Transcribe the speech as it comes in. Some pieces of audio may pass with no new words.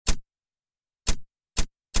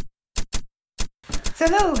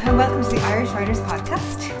Hello and welcome to the Irish Writers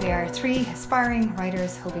Podcast. We are three aspiring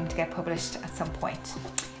writers hoping to get published at some point.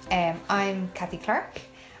 I'm Kathy Clark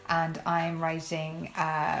and I'm writing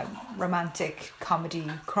a romantic comedy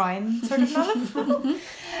crime sort of novel.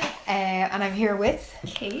 And I'm here with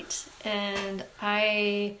Kate, and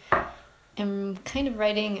I am kind of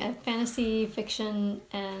writing a fantasy fiction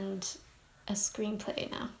and a screenplay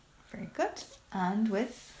now. Very good. And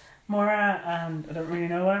with Maura, and I don't really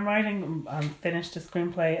know what I'm writing. I'm finished a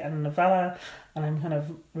screenplay and a novella, and I'm kind of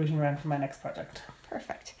rooting around for my next project.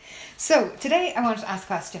 Perfect. So today I wanted to ask a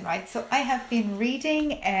question, right? So I have been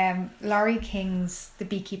reading Laurie King's The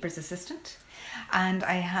Beekeeper's Assistant, and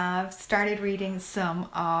I have started reading some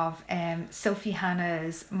of Sophie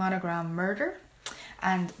Hannah's Monogram Murder.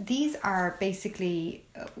 And these are basically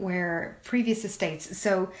where previous estates.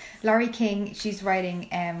 So Laurie King, she's writing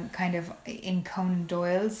kind of in Conan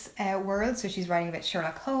Doyle's world. So she's writing about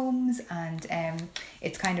Sherlock Holmes, and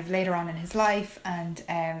it's kind of later on in his life, and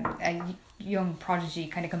a young prodigy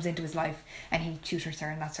kind of comes into his life and he tutors her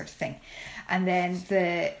and that sort of thing. And then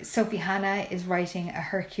the Sophie Hannah is writing a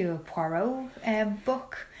Hercule Poirot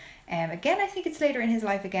book. Again, I think it's later in his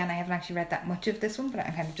life again. I haven't actually read that much of this one, but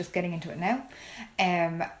I'm kind of just getting into it now.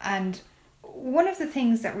 And one of the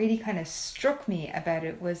things that really kind of struck me about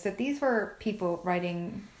it was that these were people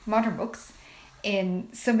writing modern books in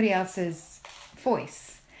somebody else's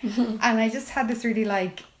voice. And I just had this really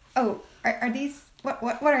like, oh, are these...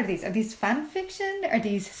 What are these? Are these fan fiction? Are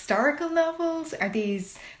these historical novels? Are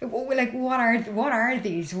these like what are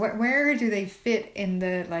these? Where do they fit in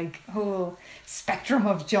the like whole spectrum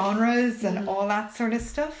of genres and all that sort of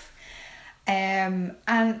stuff? And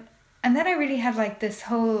then I really had like this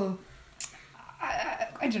whole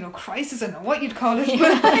I don't know, crisis, I don't know what you'd call it,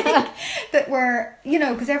 but like, that where, you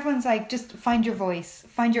know, because everyone's like, just find your voice,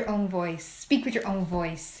 find your own voice, speak with your own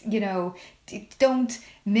voice, you know, don't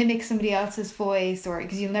mimic somebody else's voice, or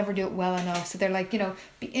because you'll never do it well enough. So they're like, you know,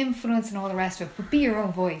 be influenced and all the rest of it, but be your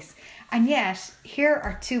own voice. And yet, here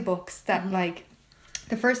are two books that like,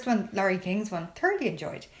 the first one, Laurie King's one, thoroughly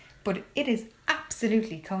enjoyed, but it is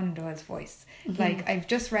absolutely Conan Doyle's voice. Like, I've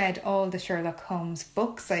just read all the Sherlock Holmes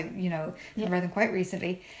books. I've read them quite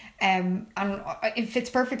recently. And it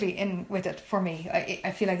fits perfectly in with it for me.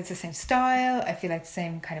 I feel like it's the same style. I feel like the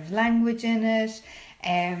same kind of language in it.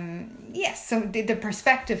 Yes, so the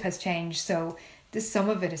perspective has changed. So some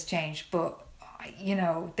of it has changed, but you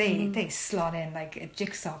know, they slot in like a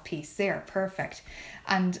jigsaw piece. They are perfect.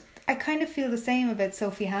 And I kind of feel the same about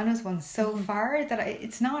Sophie Hannah's one so far, that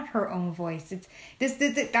it's not her own voice. It's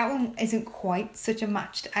that one isn't quite such a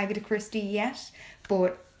match to Agatha Christie yet,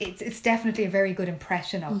 but it's definitely a very good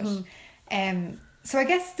impression of it. So I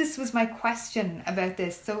guess this was my question about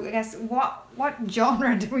this. So I guess what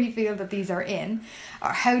genre do we feel that these are in, or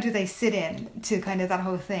how do they sit in to kind of that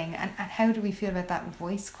whole thing, and how do we feel about that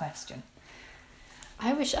voice question?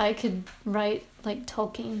 I wish I could write like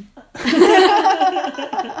Tolkien.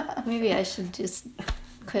 Maybe I should just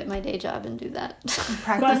quit my day job and do that.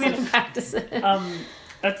 Practice it.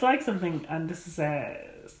 It's like something, and this is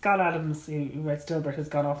Scott Adams, who writes Dilbert, has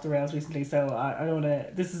gone off the rails recently. So I don't want to.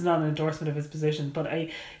 This is not an endorsement of his position, but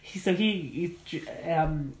he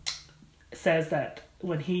says that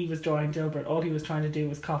when he was drawing Dilbert, all he was trying to do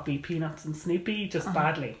was copy Peanuts and Snoopy, just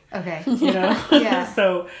badly. Okay. You know. Yeah.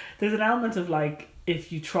 So there's an element of like,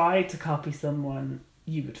 if you tried to copy someone,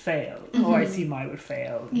 you would fail. Or I see my would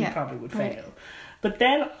fail. You probably would fail. But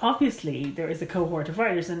then obviously there is a cohort of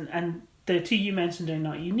writers, and the two you mentioned are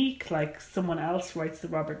not unique. Like, someone else writes the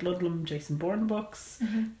Robert Ludlum, Jason Bourne books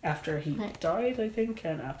after he died, I think,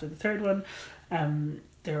 and after the third one.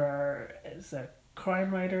 There is a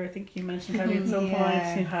crime writer, I think you mentioned Kelly at some point,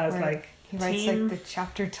 who has like he writes like the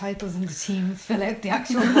chapter titles and the team fill out the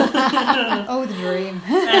actual book. Oh, the dream.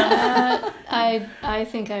 I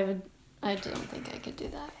think I would. I don't think I could do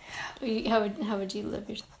that. How would you live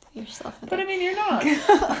yourself? But I mean, you're not.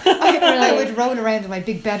 I would roll around in my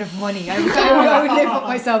big bed of money. I would live with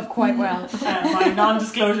myself quite well. My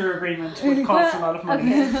non-disclosure agreement would cost a lot of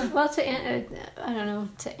money. Okay. Well, I don't know,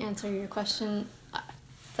 to answer your question,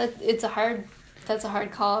 that's a hard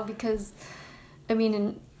call, because I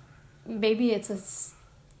mean, maybe it's a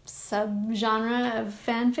subgenre of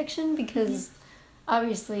fan fiction, because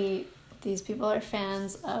obviously these people are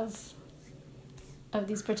fans of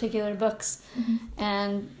these particular books,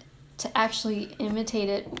 and to actually imitate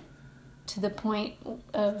it to the point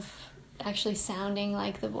of actually sounding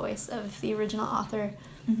like the voice of the original author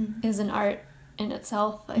is an art in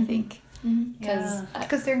itself, I think.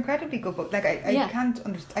 Because they're incredibly good books. Like I can't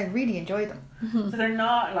understand. I really enjoy them. So they're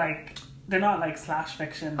not like slash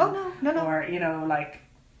fiction. Oh no. Or, you know, like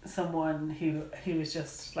someone who is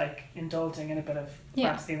just like indulging in a bit of Yeah.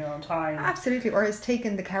 fantasy in their own time. Absolutely, or has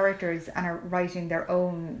taken the characters and are writing their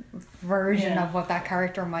own version Yeah. of what that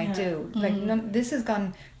character might Yeah. do. Like this has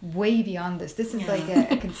gone way beyond this. This is Yeah.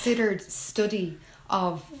 like a considered study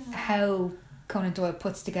of how Conan Doyle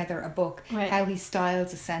puts together a book, Right. how he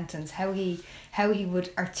styles a sentence, how he would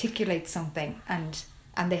articulate something, and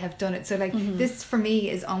they have done it. So like this for me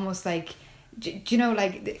is almost like, do you know,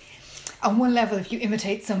 like on one level, if you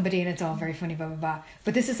imitate somebody and it's all very funny, blah blah blah,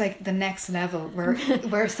 but this is like the next level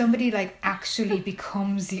where somebody like actually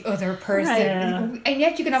becomes the other person, Right. Yeah. and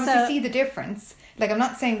yet you can obviously So- see the difference. Like I'm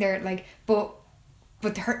not saying they're like,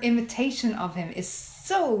 but her imitation of him is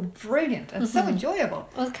so brilliant and so enjoyable.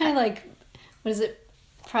 Well, it's kind of like, what is it?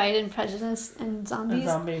 Pride and Prejudice and Zombies. And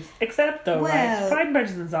zombies. Except though, Well- right? Pride and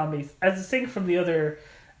Prejudice and Zombies, as distinct from the other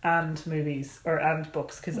and movies and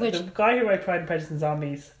books, because Which- the guy who wrote Pride and Prejudice and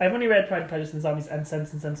Zombies, I've only read Pride and Prejudice and Zombies and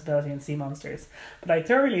Sense and Sensibility and Sea Monsters, but I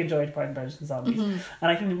thoroughly enjoyed Pride and Prejudice and Zombies. And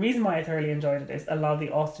I think the reason why I thoroughly enjoyed it is a lot of the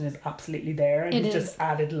Austen is absolutely there, and It he's is. just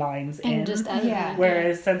added lines And in. just added Yeah. in,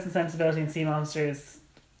 Whereas Sense and Sensibility and Sea Monsters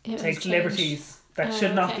it was takes changed. liberties that Oh,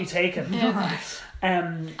 should not okay. be taken. Yeah. I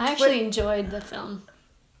I actually enjoyed the film.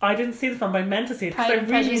 didn't see the film, but I meant to see it because Pride I and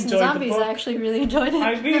really Prejudice and enjoyed the Zombies, book. I actually really enjoyed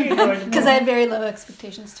I it. really enjoyed the Because book. I had very low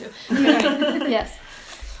expectations too. Yes.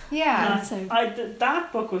 Yeah. So-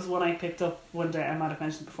 That book was one I picked up one day. I might have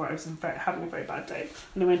mentioned before. I was having a very bad day,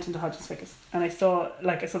 and I went into Hodges Ficus, and I saw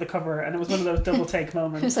the cover, and it was one of those double take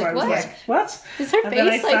moments was where like, I was "What? like, "What?" Is her And then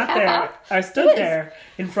I face like sat half there. off? I stood It is. there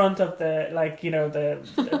in front of the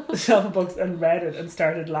the shelf of books and read it and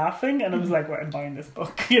started laughing, and I was like, "Well, I'm buying this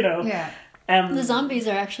book," Yeah. The zombies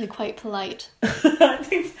are actually quite polite. I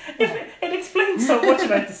think it explains so much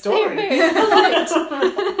about the They're story. very polite.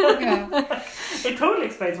 Yeah. It totally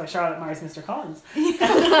explains why Charlotte marries Mr. Collins.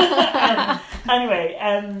 Anyway,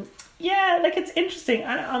 yeah, like it's interesting.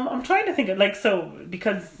 I'm trying to think of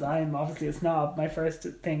because I'm obviously a snob. My first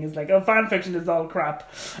thing is like, oh, fan fiction is all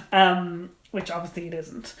crap, which obviously it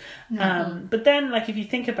isn't. But then, like, if you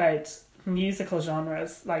think about musical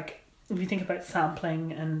genres, like if you think about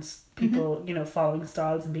sampling and people, following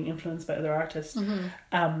styles and being influenced by other artists,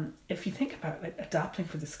 if you think about like adapting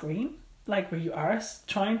for the screen, like where you are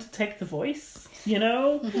trying to take the voice,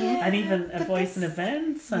 and even a but voice in this-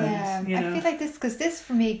 events, and Yeah, I feel like this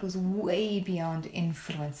for me goes way beyond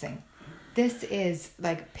influencing. This is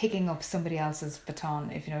like picking up somebody else's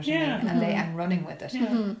baton, if you know what Yeah. I mean, and running with it.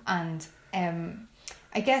 And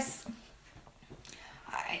I guess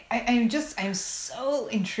I'm so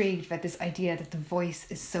intrigued by this idea that the voice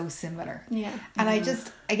is so similar. Yeah. And I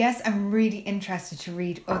guess I'm really interested to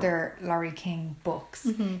read other Laurie King books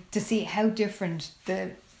to see how different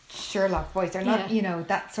the Sherlock voice, or not, Yeah.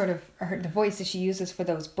 that sort of the voice that she uses for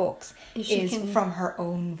those books is from her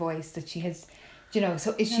own voice that she has.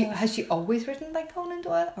 So has she always written like Conan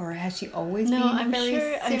Doyle, or has she always been a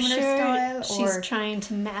very similar style? She's Or trying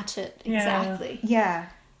to match it Yeah. exactly. yeah,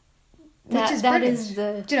 which is That brilliant. is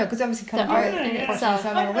the Because obviously Conan art Doyle in unfortunately itself. is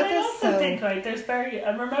no longer with I us. also So think, right, I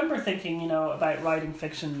remember thinking, about writing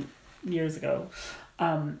fiction years ago.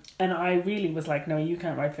 And I really was like, no, you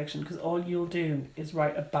can't write fiction because all you'll do is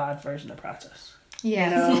write a bad version of Pratchett. yeah,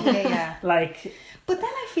 You know? yeah. Like, But then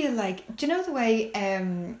I feel like, do you know the way?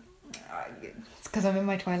 It's because I'm in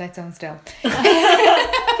my Twilight Zone still.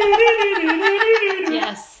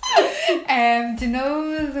 yes. Do you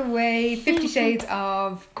know the way 50 Shades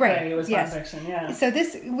of Grey? it was Yes. fan fiction, yeah. So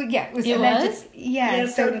this, was It alleged. was? Yeah. It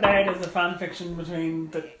So started out as a fan fiction between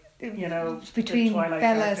the between Twilight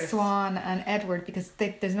Bella characters. Swan and Edward, because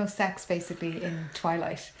there's no sex basically in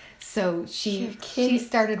Twilight. So she You're kidding.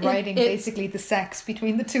 started writing basically the sex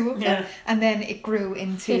between the two of them, Yeah. and then it grew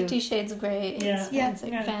into 50 Shades of Grey is Yeah.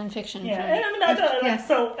 like fan fiction. Yeah, for and me. I mean, I don't, Yeah. like,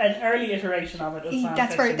 so an early iteration of it was fan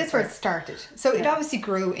that's where fiction, it started. So it Yeah. obviously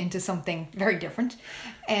grew into something very different,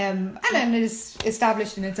 and then it is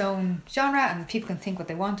established in its own genre, and people can think what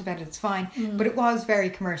they want about it. It's fine, but it was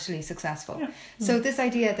very commercially successful. Yeah. So this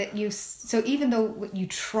idea that even though you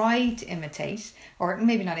try to imitate, or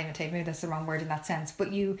maybe not imitate, maybe that's the wrong word in that sense,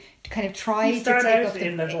 but you kind of try You to start take out up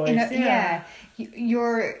in the voice,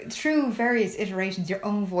 your through various iterations, your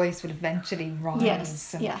own voice will eventually rise.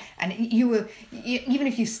 Yes, And, yeah. and even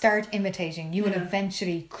if you start imitating, you will Yeah.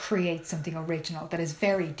 eventually create something original that is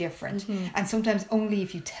very different. Mm-hmm. And sometimes only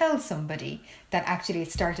if you tell somebody that actually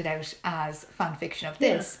it started out as fan fiction of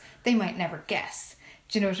this, they might never guess.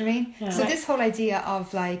 Do you know what I mean? Yeah. So Right. this whole idea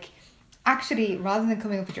of like, actually, rather than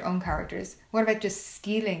coming up with your own characters, what about just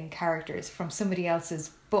stealing characters from somebody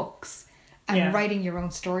else's books and writing your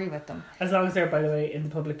own story with them. As long as they're, by the way, in the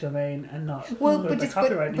public domain and not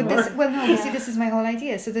copyright anymore. You see, this is my whole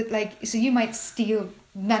idea. So that, like, so you might steal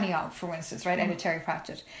Nanny Og, for instance, right, out of Terry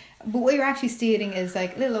Pratchett. But what you're actually stealing is,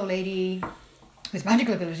 like, a little old lady with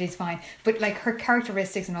magical abilities, fine, but, like, her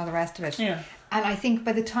characteristics and all the rest of it. Yeah. And I think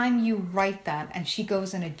by the time you write that and she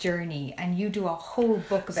goes on a journey and you do a whole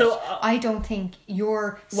book of it, I don't think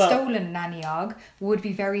your stolen Nanny Og would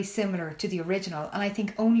be very similar to the original. And I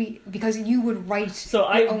think only because you would write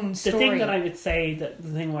your own story. The thing that I would say, that the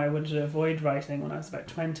thing why I wanted to avoid writing when I was about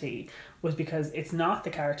 20 was because it's not the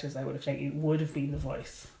characters I would have taken, it would have been the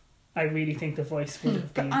voice. I really think the voice would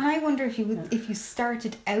have been. And I wonder if you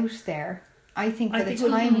started out there. I think by the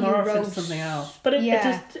time you wrote something else, but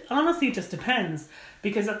it just depends,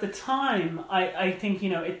 because at the time I think, you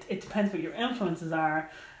know, it depends what your influences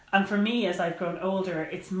are, and for me, as I've grown older,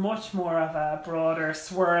 it's much more of a broader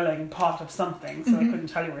swirling pot of something, so I couldn't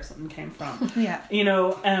tell you where something came from. You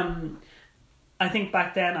know, I think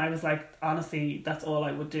back then I was like, honestly, that's all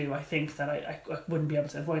I would do. I think that I wouldn't be able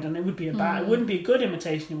to avoid, and it would be it wouldn't be a good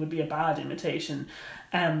imitation, it would be a bad imitation.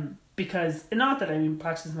 Because, not that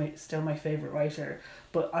Pratchett is still my favourite writer,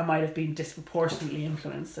 but I might have been disproportionately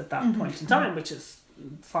influenced at that point in time, which is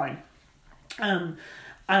fine. And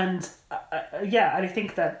I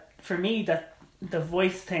think that for me, that the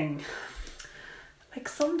voice thing, like,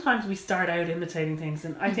 sometimes we start out imitating things,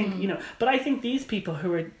 and I think, you know, but I think these people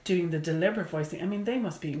who are doing the deliberate voicing, I mean, they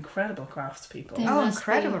must be incredible craftspeople.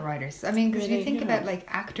 Incredible writers. I mean, because you think about, like,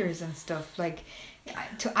 actors and stuff, like,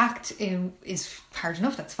 to act is hard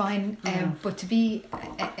enough, that's fine, but to be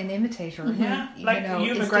an imitator, like,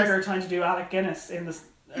 Ewan McGregor trying to do Alec Guinness in the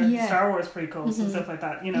Star Wars prequels and stuff like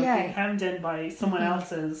that, you know, being hemmed in by someone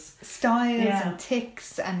else's styles and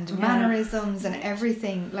tics and mannerisms and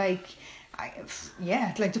everything, like,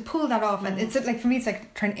 like to pull that off, and it's like, for me, it's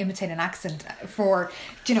like trying to imitate an accent for,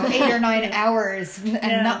 you know, 8 or 9 hours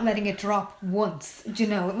and not letting it drop once. You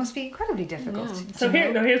know, it must be incredibly difficult. So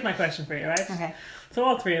here's my question for you, right? Okay. So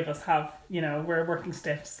all three of us have, you know, we're working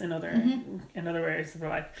stiffs in other areas of our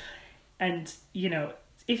life, and, you know,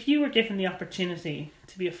 if you were given the opportunity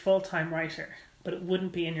to be a full-time writer, but it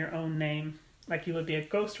wouldn't be in your own name, like you would be a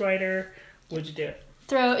ghostwriter, would you do it?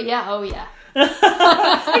 I thought you were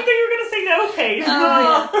going to say no, Kate.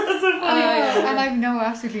 That's so funny. And I've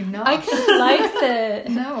absolutely not. I kind of like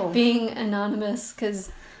the being anonymous,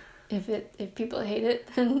 because if people hate it,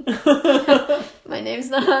 then my name's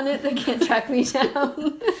not on it. They can't track me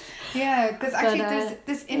down. Yeah, because actually there's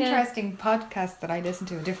this interesting podcast that I listen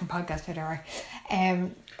to, a different podcast,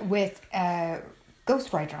 with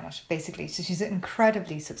ghostwriter on it, basically. So she's an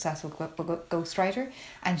incredibly successful ghostwriter,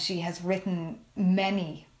 and she has written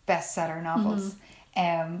many bestseller novels,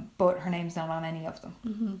 but her name's not on any of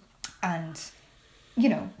them. And, you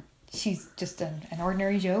know, she's just an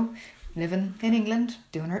ordinary Joe living in England,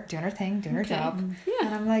 doing her thing, doing her job.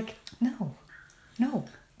 And I'm like, no.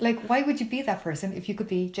 Like, why would you be that person if you could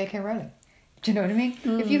be J.K. Rowling? Do you know what I mean?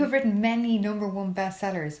 If you have written many #1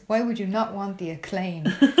 bestsellers, why would you not want the acclaim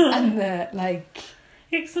and the, like...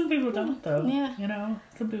 Yeah, some people don't, though. Yeah. You know,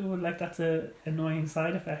 some people would, like, that's a annoying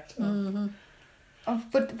side effect.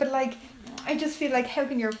 But like, I just feel like, how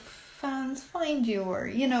can your fans find you? Or,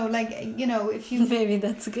 you know, like, you know, if you... Maybe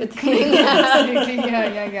that's a good thing. Absolutely,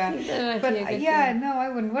 yeah. But no, I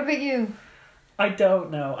wouldn't. What about you? I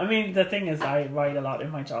don't know. I mean, the thing is, I write a lot in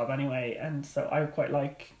my job anyway, and so I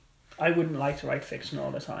wouldn't like to write fiction all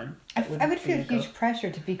the time. I would feel huge pressure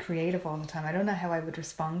to be creative all the time. I don't know how I would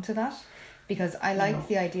respond to that, because I like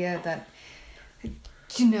the idea that,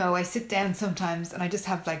 you know, I sit down sometimes and I just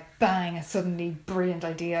have, like, bang, a suddenly brilliant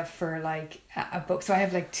idea for, like, a book. So I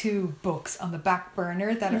have, like, 2 books on the back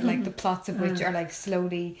burner that are, like, the plots of which are, like,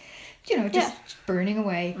 slowly, you know, just burning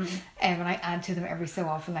away. And I add to them every so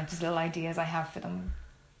often, like, just little ideas I have for them.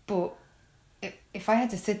 But if I had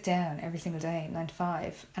to sit down every single day, 9 to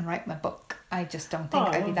 5, and write my book, I just don't think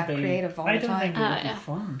I'd be that creative all the time. I don't think it would be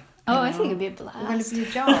fun. I think it'd be a blast. Well, it'd be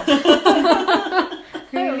a job.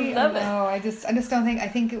 Really? No, I just don't think. I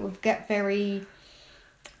think it would get very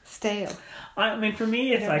stale. I mean, for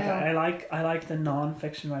me, it's like I like the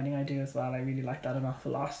non-fiction writing I do as well. I really like that an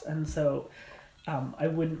awful lot, and so I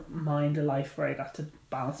wouldn't mind a life where I got to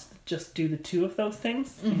just do the 2 of those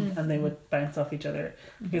things, and they would bounce off each other,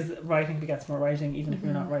 because writing begets more writing, even if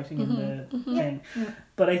you're not writing in the thing.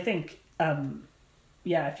 But I think,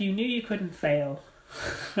 if you knew you couldn't fail.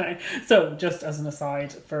 So, just as an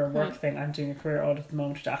aside, for a work thing, I'm doing a career audit at the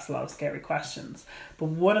moment, which asks a lot of scary questions. But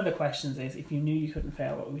one of the questions is, if you knew you couldn't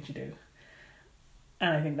fail, what would you do?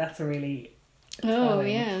 And I think that's a really Oh,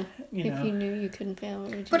 spelling, yeah. You If know. you knew you couldn't fail, what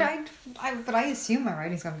would you But do? I assume my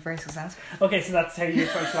writing's going to be very successful. Okay, so that's how you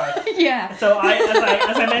approach life. Yeah. So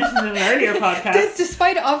as I mentioned in an earlier podcast,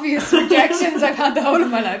 Despite obvious rejections I've had the whole of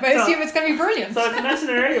my life, I So- assume it's going to be brilliant. so as I mentioned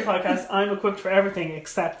in an earlier podcast, I'm equipped for everything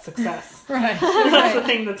except success. Right. That's the Okay.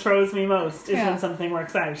 thing that throws me most is Yeah. when something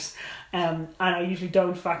works out. And I usually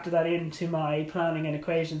don't factor that into my planning and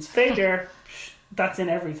equations. Failure, that's in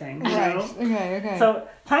everything, you Right. know? Okay. So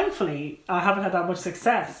thankfully, I haven't had that much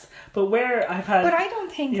success. But where I've had... But I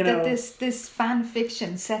don't think you that know- this fan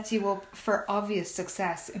fiction sets you up for obvious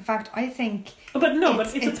success. In fact, I think But no,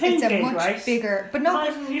 but it's a paying gig, much right? bigger. But no,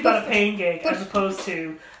 Imagine you've but- got a paying gig but- as opposed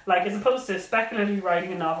to speculatively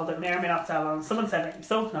writing a novel that may or may not sell on. Someone said it, you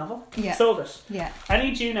sold the novel, Yeah. you sold it. Yeah. I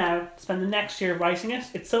need you now to spend the next year writing it.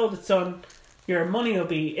 It's sold, it's done. Your money will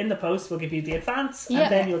be in the post, we'll give you the advance, Yeah.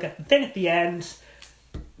 and then you'll get the thing at the end.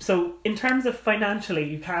 So in terms of financially,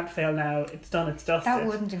 you can't fail now. It's done, it's dusted. That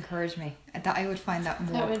wouldn't encourage me. That I would find that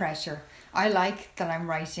more would- pressure. I like that I'm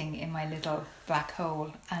writing in my little black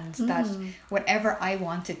hole, and that whatever I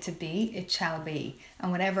want it to be, it shall be,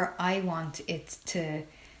 and whatever I want it to,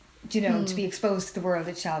 to be exposed to the world,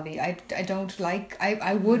 it shall be. I don't like.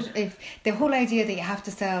 I would, if the whole idea that you have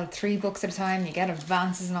to sell 3 books at a time, you get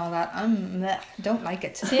advances and all that. Don't like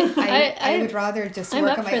it. I would rather just I'm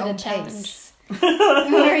work up on my for the own challenge. pace.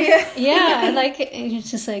 Are you? Yeah, I like it. And you're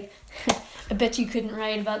just like, I bet you couldn't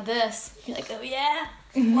write about this. You're like, oh yeah,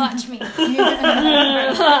 watch me.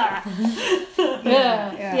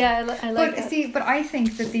 Yeah, I like But that. see, but I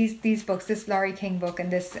think that these books, this Laurie King book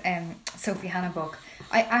and this Sophie Hannah book,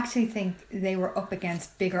 I actually think they were up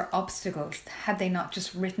against bigger obstacles had they not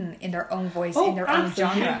just written in their own voice, in their own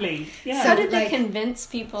genre. absolutely. Yeah. So how did like- they convince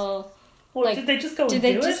people? Or like, did they just go did and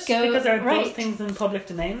they do just it? go- Because are those right. things in public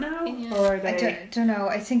domain now? Yeah. Or are I they... don't know.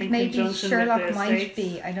 I think in maybe conjunction with Sherlock the might estates?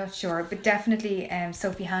 be. I'm not sure, but definitely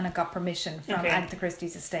Sophie Hannah got permission from Okay. Agatha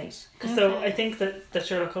Christie's estate. So Okay. I think that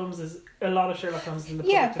Sherlock Holmes is... A lot of Sherlock Holmes is in the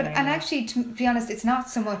Yeah, public but domain and now. actually, to be honest, it's not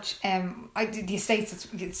so much. The estates.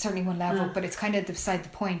 It's certainly one level, but it's kind of beside the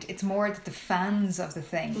point. It's more that the fans of the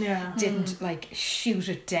thing Yeah. didn't like shoot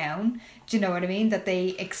it down. Do you know what I mean? That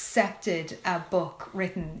they accepted a book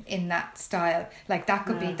written in that style. Like that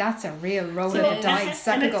could be. That's a real roll So- of the dice.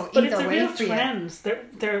 That could go But it's either a way real for you. trend.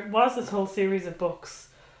 There was this whole series of books,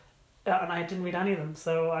 and I didn't read any of them,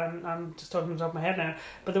 so I'm just talking on the top of my head now.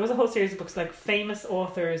 But there was a whole series of books, like famous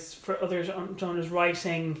authors for other genres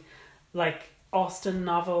writing, like Austen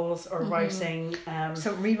novels or writing.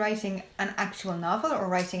 So rewriting an actual novel or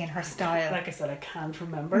writing in her style. Like I said, I can't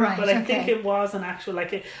remember, Right, but I think okay. it was an actual I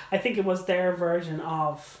think it was their version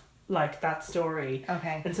of like that story.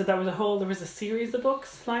 Okay. And so there was a series of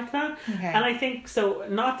books like that. Okay. And I think so.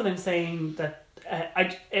 Not that I'm saying that.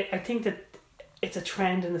 I think that it's a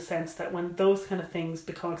trend in the sense that when those kind of things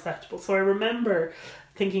become acceptable. So I remember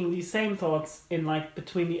thinking these same thoughts in like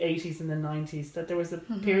between the 80s and the 90s, that there was a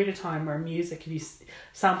period of time where music,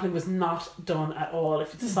 sampling was not done at all.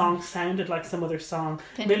 If the song sounded like some other song,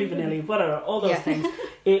 Milli Vanilli, whatever, all those things,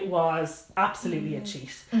 it was absolutely a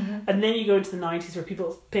cheat. And then you go into the 90s where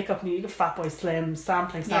people pick up music, Fatboy Slim,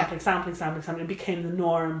 sampling. It became the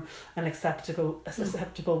norm, an acceptable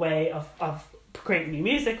way of creating new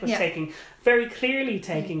music, was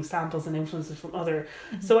taking samples and influences from other.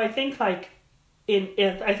 So I think like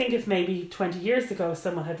I think if maybe 20 years ago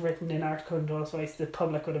someone had written in Art Conan Doyle's voice, the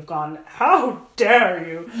public would have gone, how dare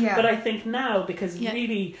you? Yeah. But I think now, because Yeah.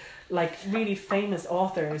 really famous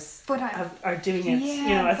authors But are doing it,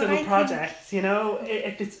 Yeah, as but little I projects,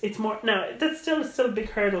 it's more, now that's still a big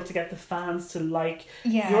hurdle to get the fans to like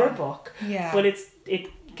your book, Yeah. but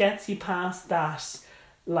it gets you past that.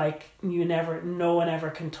 Like no one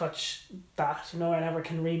ever can touch that. No one ever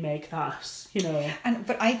can remake that.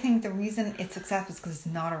 But I think the reason it's successful is because it's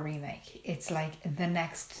not a remake. It's like the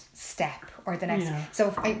next step or the next. Yeah.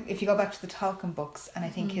 So if you go back to the Tolkien books, and I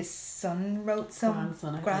think his son wrote some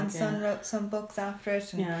grandson wrote some books after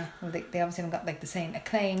it. And well, they obviously haven't got like the same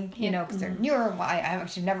acclaim, because they're newer. I have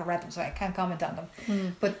actually never read them, so I can't comment on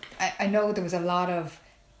them. But I know there was a lot of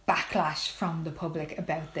backlash from the public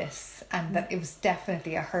about this, and that it was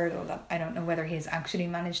definitely a hurdle that I don't know whether he's actually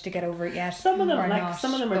managed to get over it yet. Some of them, or not,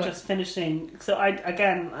 some of them are but- just finishing. So I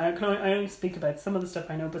only speak about some of the stuff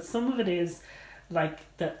I know, but some of it is like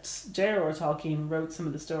that J.R.R. Tolkien wrote some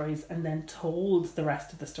of the stories and then told the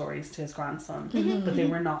rest of the stories to his grandson, but they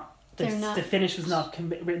were not. The finish was not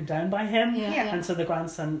written down by him, and so the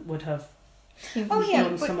grandson would have.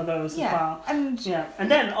 Done some of those as well, and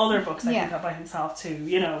then other books I think by himself too,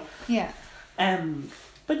 Yeah.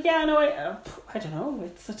 But yeah, no, I don't know.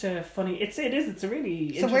 It's such a funny. It's a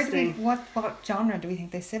really So where interesting. do we what genre do we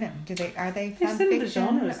think they sit in? Are they They fan sit in the fiction?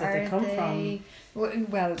 genres that they Are come they-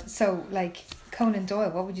 Well, so like Conan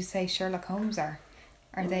Doyle, what would you say Sherlock Holmes are?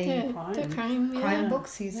 Are they They're crime, yeah. crime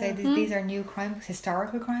books? You say Yeah. these are new crime books,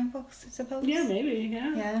 historical crime books, I suppose. Yeah, maybe.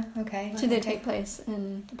 Yeah. Yeah. Okay. Do they okay. take place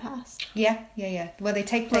in the past? Yeah. Well, they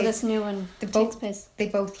take Well, place. this new one the takes both- place. They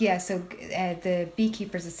both, yeah. So the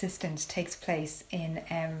beekeeper's assistant takes place in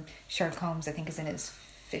Sherlock Holmes. I think is in his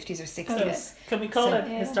 50s or 60s. Okay. Can we call So- it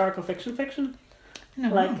Yeah. historical fiction? I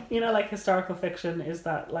don't Like know. like historical fiction is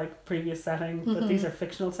that like previous setting, but these are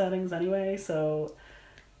fictional settings anyway. So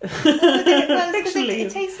Well, because fictionally.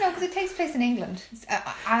 it takes place in England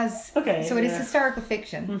as Okay, so it is yeah. historical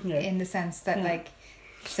fiction Mhm, yeah. in the sense that Yeah. like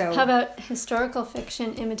so How about historical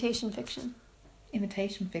fiction, imitation fiction?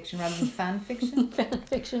 imitation fiction rather than fan fiction. Fan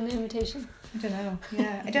fiction, imitation. I don't know.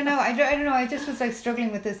 Yeah, I don't know. I don't know. I just was like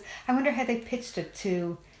struggling with this. I wonder how they pitched it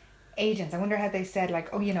to agents. I wonder how they said like,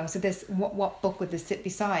 oh, so this what book would this sit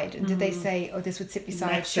beside? And did they say, oh, this would sit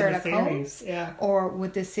beside Next to the Sherlock Holmes, series, yeah. or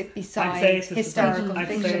would this sit I'd beside say it's historical I'd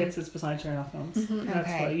fiction? say it's beside Sherlock Holmes. That's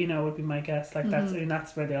Okay. what would be my guess. Like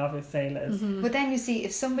that's where the obvious sale is. But then you see,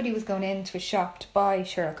 if somebody was going into a shop to buy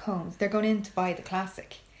Sherlock Holmes, they're going in to buy the classic.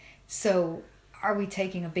 So are we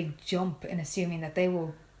taking a big jump in assuming that they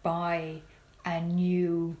will buy a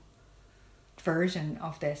new version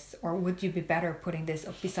of this, or would you be better putting this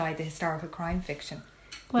up beside the historical crime fiction?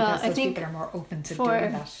 Well, Because I those think people are more open to for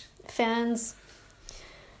doing that. fans,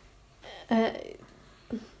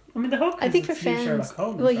 I mean, the hook. I is think for it's new fans, Sherlock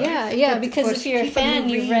Holmes. well, right? yeah, But- because but if you're a people who fan,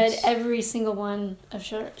 you've read- read every single one of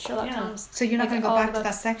Sherlock Yeah. Holmes. So you're not like going to go all back the to that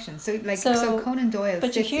books. section. So like So- Conan Doyle. But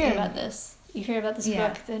you sits hear in- about this. You hear about this Yeah.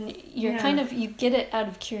 book, then you're Yeah. kind of you get it out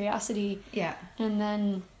of curiosity, Yeah. and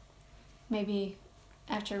then maybe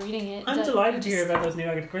after reading it, I'm that delighted to you hear just- about those new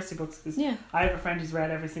Agatha Christie books because Yeah. I have a friend who's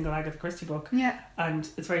read every single Agatha Christie book, Yeah. and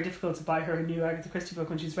it's very difficult to buy her a new Agatha Christie book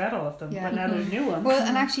when she's read all of them. Yeah. But now there's new ones. Well,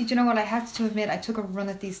 and actually, do you know what? I have to admit, I took a run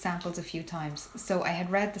at these samples a few times. So I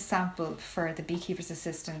had read the sample for The Beekeeper's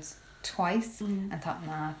Assistant twice and thought,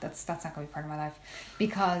 nah, that's not going to be part of my life,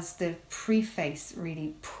 because the preface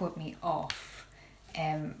really put me off,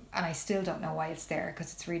 and I still don't know why it's there,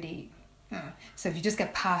 because it's really. So if you just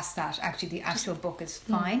get past that, actually the actual book is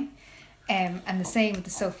fine. And the same with the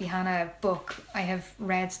Sophie Hannah book. I have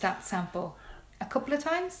read that sample a couple of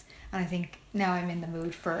times, and I think now I'm in the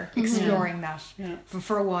mood for exploring that. Yeah.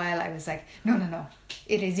 For a while I was like, no,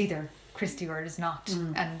 it is either Christie or it is not.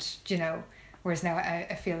 And whereas now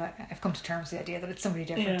I feel like I've come to terms with the idea that it's somebody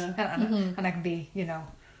different. Yeah. And I can be,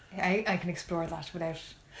 I can explore that without.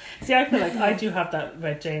 See, I feel like I do have that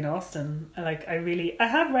with Jane Austen. I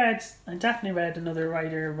definitely read another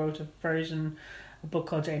writer wrote a book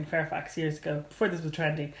called Jane Fairfax years ago, before this was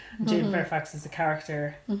trendy. Jane Fairfax is a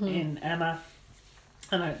character in Emma,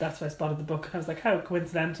 and that's why I spotted the book. I was like, how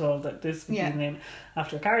coincidental that this would be the name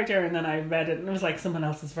after a character, and then I read it and it was like someone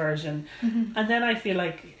else's version. And then I feel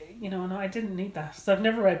like, no, I didn't need that. So I've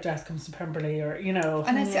never read Jess Comes to Pemberley, or, And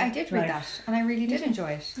I did read like- that, and I really did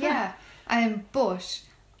enjoy it. Yeah. But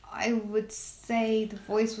I would say the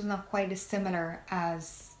voice was not quite as similar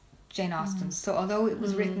as Jane Austen's. So although it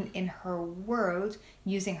was written in her world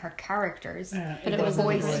using her characters, Yeah, But it the wasn't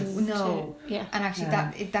voice, written no. Yeah. And actually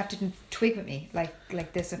Yeah. that didn't twig with me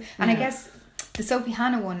like this one. And I Yeah. guess the Sophie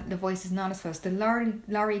Hannah one, the voice is not as close. The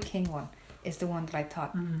Laurie King one is the one that I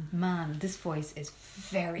thought, man, this voice is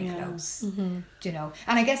very close. And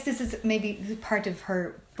I guess this is maybe part of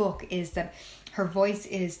her book, is that her voice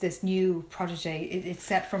is this new protege. It's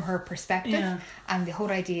set from her perspective, Yeah. and the whole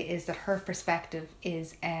idea is that her perspective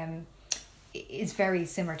is very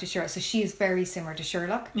similar to Sherlock. So she is very similar to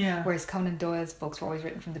Sherlock, Yeah. whereas Conan Doyle's books were always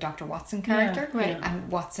written from the Dr. Watson character, Right. and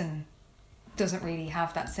Watson doesn't really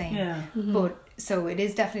have that same. Yeah. But so it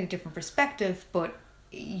is definitely a different perspective, but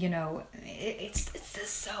it's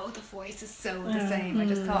the voice is so the same. I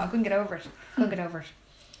just thought I couldn't get over it.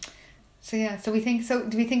 So yeah, do we think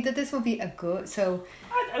that this will be a good, so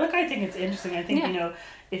I think it's interesting. I think, Yeah.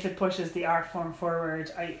 if it pushes the art form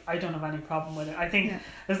forward, I don't have any problem with it. I think Yeah.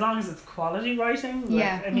 as long as it's quality writing,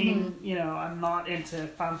 Yeah. I mean, I'm not into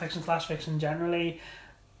fan fiction / fiction generally,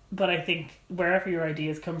 but I think wherever your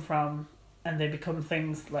ideas come from and they become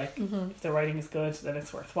things like, if the writing is good, then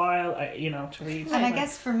it's worthwhile, to read. and I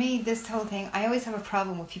guess for me, this whole thing, I always have a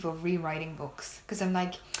problem with people rewriting books, because I'm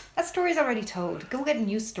like, that story's already told. Go get a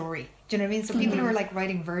new story. Do you know what I mean? So people who are like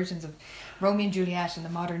writing versions of Romeo and Juliet in the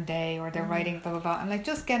modern day, or they're writing blah blah blah. I'm like,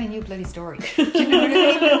 just get a new bloody story. Do you know what I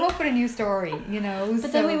mean? Come up with a new story, you know.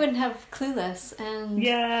 But then we wouldn't have Clueless and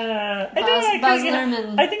Baz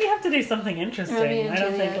Luhrmann. I think you have to do something interesting. I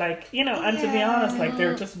don't think like, you know, and to be honest, like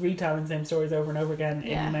they're just retelling the same stories over and over again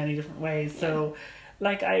in many different ways. So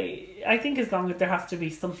like I think as long as there has to be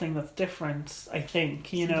something that's different, I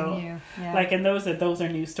think, you know, like, and those are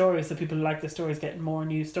new stories, so people who like the stories get more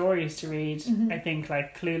new stories to read. I think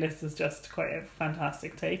like Clueless is just quite a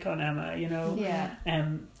fantastic take on Emma, you know.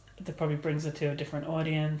 That probably brings it to a different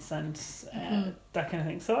audience and that kind of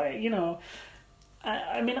thing. So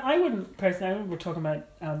I mean, I wouldn't personally, I know we're talking about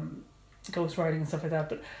ghostwriting and stuff like that,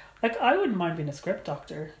 but like I wouldn't mind being a script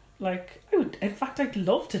doctor. Like, I would, in fact, I'd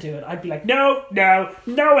love to do it. I'd be like, no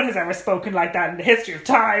one has ever spoken like that in the history of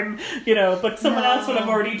time, you know, but someone else would have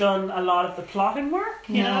already done a lot of the plotting work,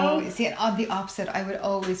 you know? See, on the opposite, I would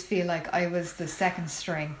always feel like I was the second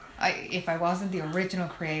string. If I wasn't the original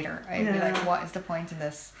creator, I'd be like, what is the point in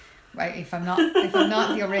this? Right? If I'm not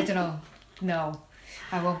the original, no,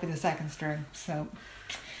 I won't be the second string, so...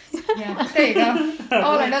 Yeah, there you go.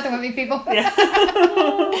 All or nothing with me, people. Yeah.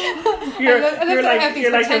 You're like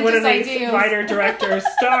the one of these writer, director,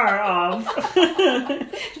 star of.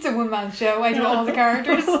 It's a one-man show. I do all the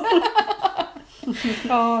characters.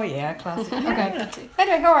 Oh yeah, classic. Okay.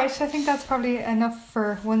 Anyway, all right. I think that's probably enough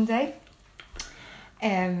for one day.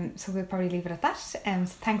 So we'll probably leave it at that. So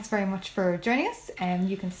thanks very much for joining us.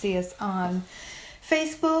 You can see us on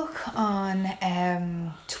Facebook,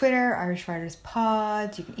 on Twitter, Irish Writers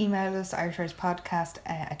Pod. You can email us, irishwriterspodcast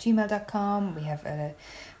 @gmail.com. We have a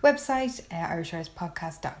website,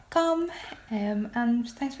 irishwriterspodcast.com. And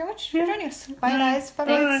thanks very much for joining us. Bye guys. Bye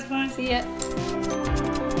bye. See ya.